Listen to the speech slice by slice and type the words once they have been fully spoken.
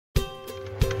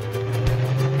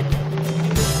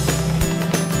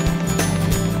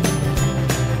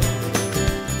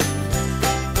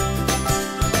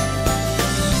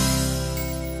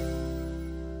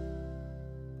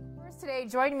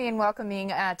join me in welcoming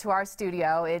to our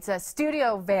studio. It's a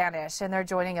Studio Vanish, and they're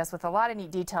joining us with a lot of neat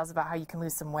details about how you can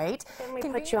lose some weight. Then we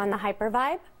put you on the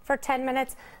Hypervibe for 10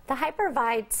 minutes. The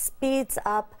Hypervibe speeds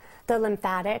up the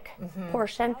lymphatic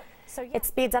portion. So it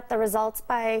speeds up the results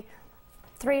by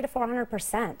 300 to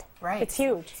 400%. Right. It's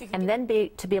huge. And then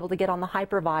to be able to get on the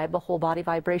Hypervibe, the whole body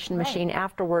vibration machine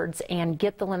afterwards, and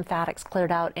get the lymphatics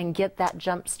cleared out and get that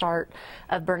jump start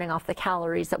of burning off the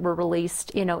calories that were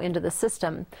released, you know, into the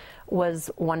system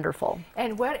was wonderful.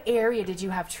 And what area did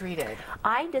you have treated?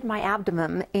 I did my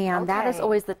abdomen, and that is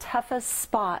always the toughest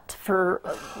spot for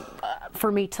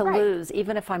me to lose,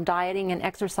 even if I'm dieting and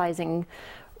exercising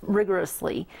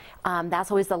rigorously. That's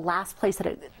always the last place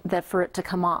for it to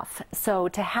come off. So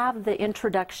to have the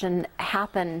introduction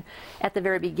happen at the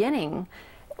very beginning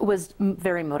was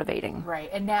very motivating. Right.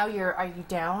 And now are you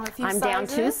down a few sizes? I'm down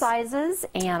 2 sizes,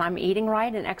 and I'm eating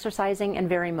right and exercising and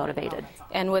very motivated.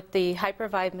 And with the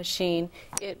Hypervibe machine,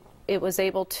 it was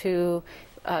able to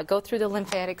go through the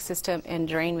lymphatic system and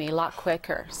drain me a lot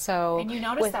quicker. So and you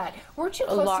noticed that. Weren't you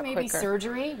close to maybe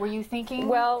surgery? Were you thinking?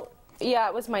 Well, yeah,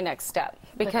 it was my next step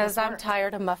because I'm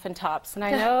tired of muffin tops, and I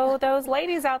know those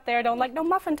ladies out there don't like no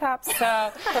muffin tops.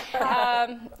 So,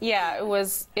 yeah, I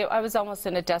was almost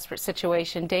in a desperate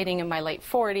situation, dating in my late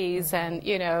 40s, and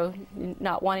you know,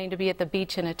 not wanting to be at the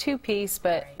beach in a 2-piece.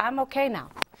 But I'm okay now,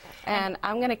 and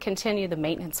I'm going to continue the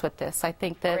maintenance with this. I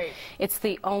think that it's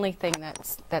the only thing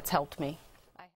that's helped me.